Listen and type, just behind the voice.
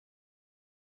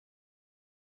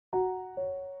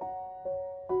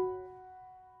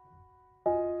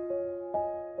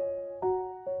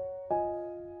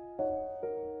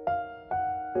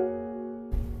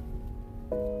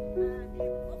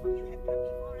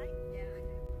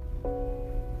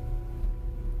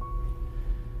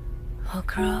I'll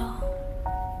grow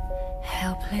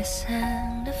helpless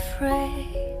and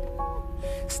afraid,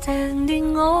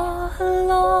 standing all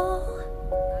alone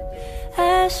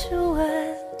as you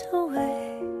went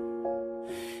away.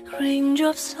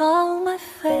 Raindrops on my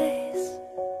face,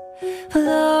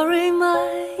 blurring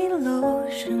my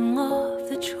illusion of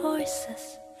the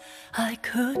choices I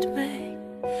could make,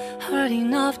 hard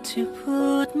enough to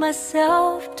put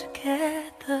myself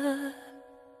together.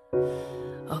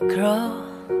 Oh girl,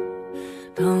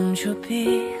 don't you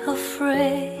be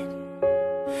afraid,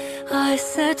 I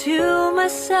said to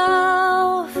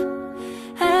myself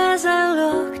as I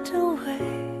looked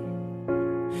away.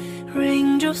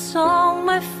 Raindrops on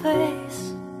my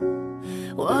face,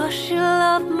 washing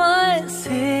up my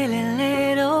silly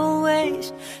little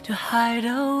ways to hide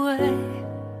away.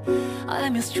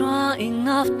 I'm strong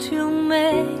enough to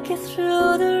make it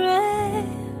through the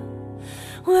rain.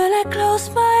 When I close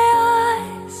my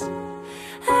eyes,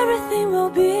 everything will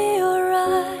be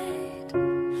alright.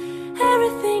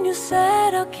 Everything you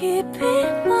said I'll keep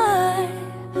in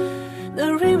mind.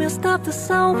 The rain will stop, the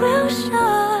sun will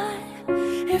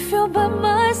shine if you're by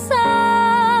my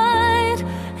side.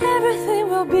 Everything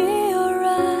will be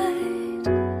alright.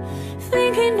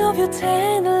 Thinking of your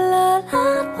tender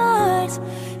lullabies,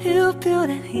 you built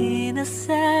an inner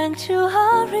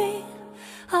sanctuary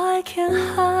I can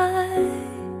hide.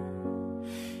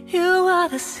 You are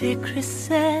the secret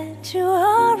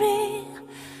sanctuary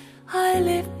I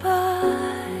live by.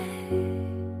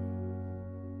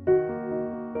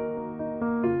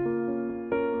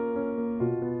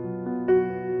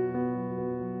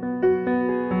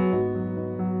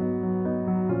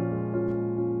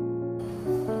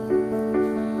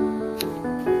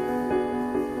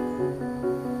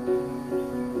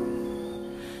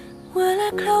 When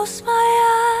I close my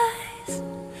eyes,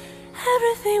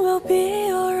 everything will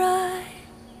be alright.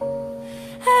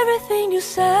 Everything you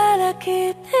said I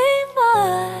keep in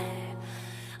mind.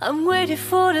 I'm waiting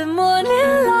for the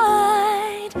morning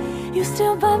light. You're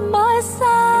still by my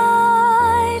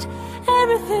side.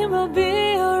 Everything will be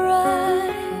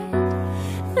alright.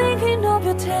 Thinking of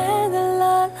your tender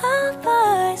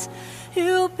lullabies,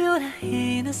 you built an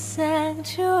inner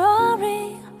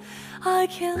sanctuary I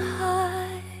can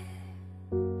hide.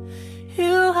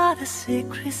 You are the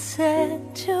secret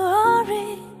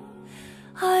sanctuary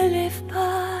I live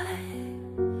by.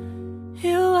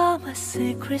 You are my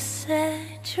secret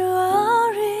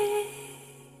sanctuary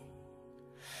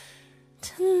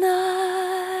tonight.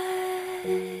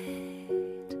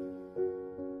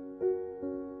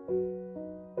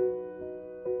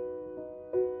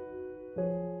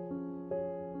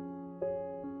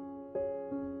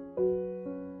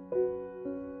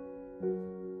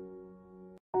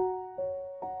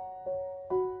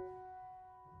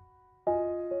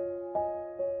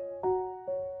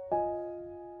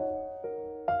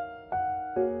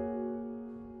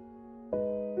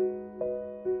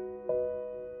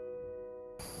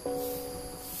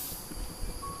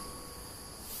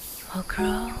 I'll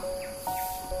grow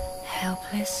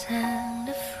helpless and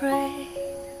afraid,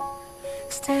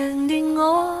 standing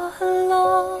all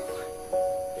alone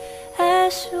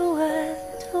as you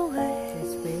went away.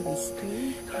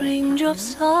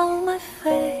 Raindrops on my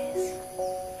face,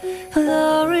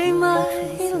 blurring my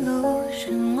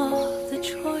illusion of the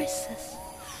choices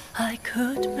I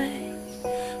could make,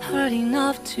 hard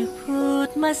enough to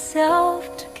put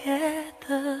myself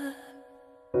together.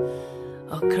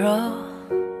 Oh girl,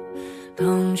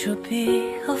 don't you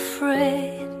be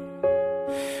afraid,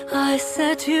 I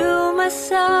said to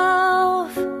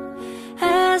myself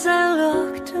as I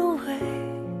looked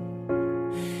away.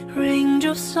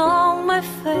 Raindrops on my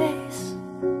face,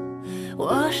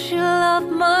 washing up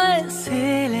my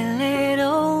silly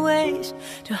little ways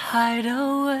to hide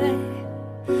away.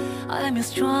 I'm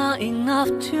strong enough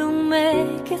to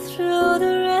make it through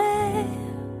the rain.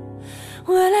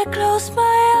 When I close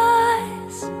my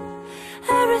eyes,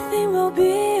 everything will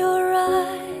be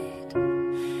alright.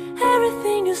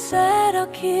 Everything you said I'll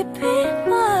keep in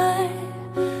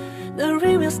mind. The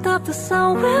rain will stop, the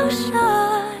sun will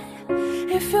shine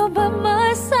if you're by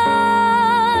my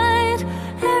side.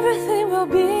 Everything will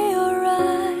be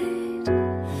alright.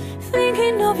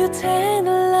 Thinking of your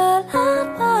tender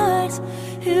lullabies,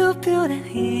 you built an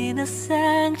inner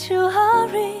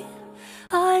sanctuary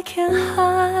I can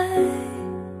hide.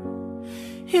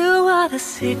 You are the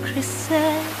secret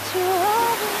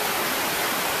sanctuary.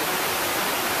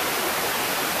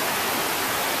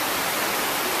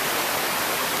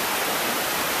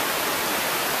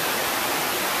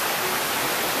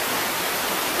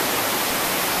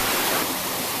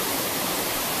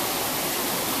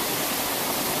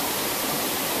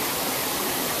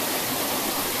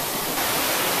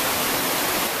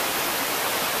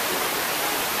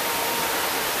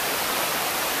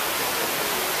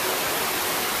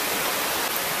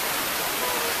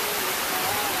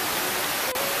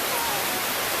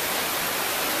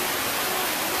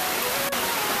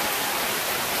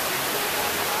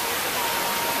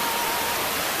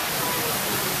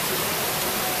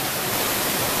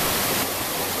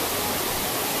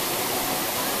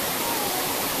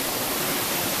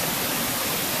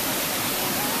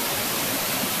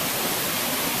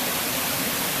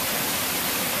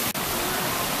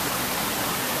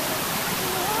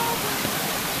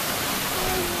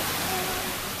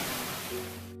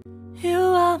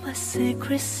 my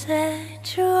secret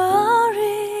sanctuary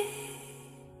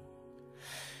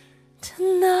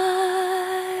tonight.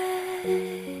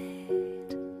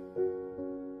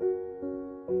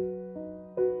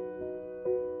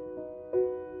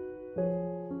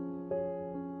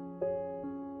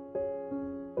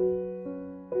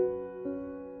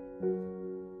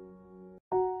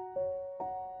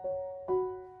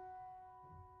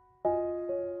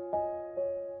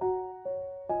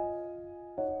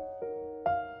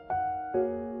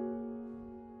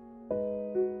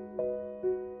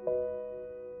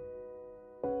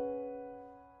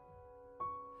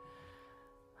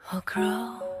 I'll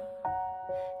grow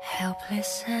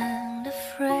helpless and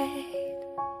afraid,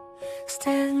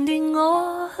 standing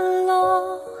all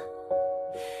alone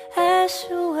as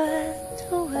you went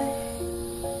away.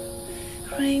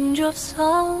 Raindrops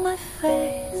on my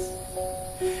face,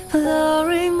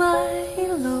 blurring my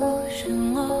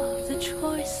illusion of the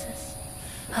choices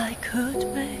I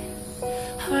could make,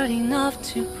 hurt enough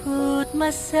to put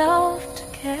myself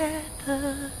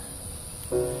together.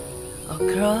 I'll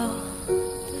grow,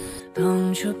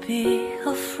 don't you be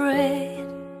afraid,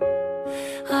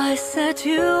 I said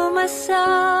to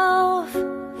myself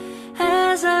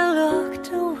as I looked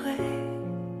away.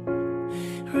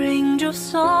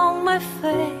 Raindrops on my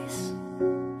face,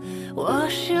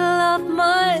 washing up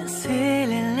my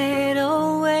silly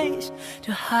little ways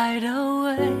to hide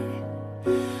away.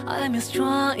 I'm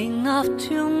strong enough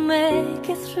to make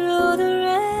it through the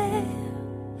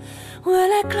rain.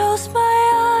 When I close my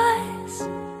eyes,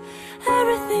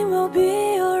 everything will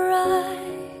be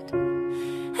alright.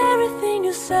 Everything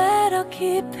you said I'll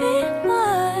keep in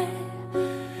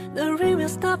mind. The rain will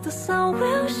stop, the sun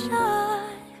will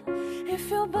shine, if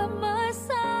you're by my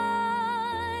side.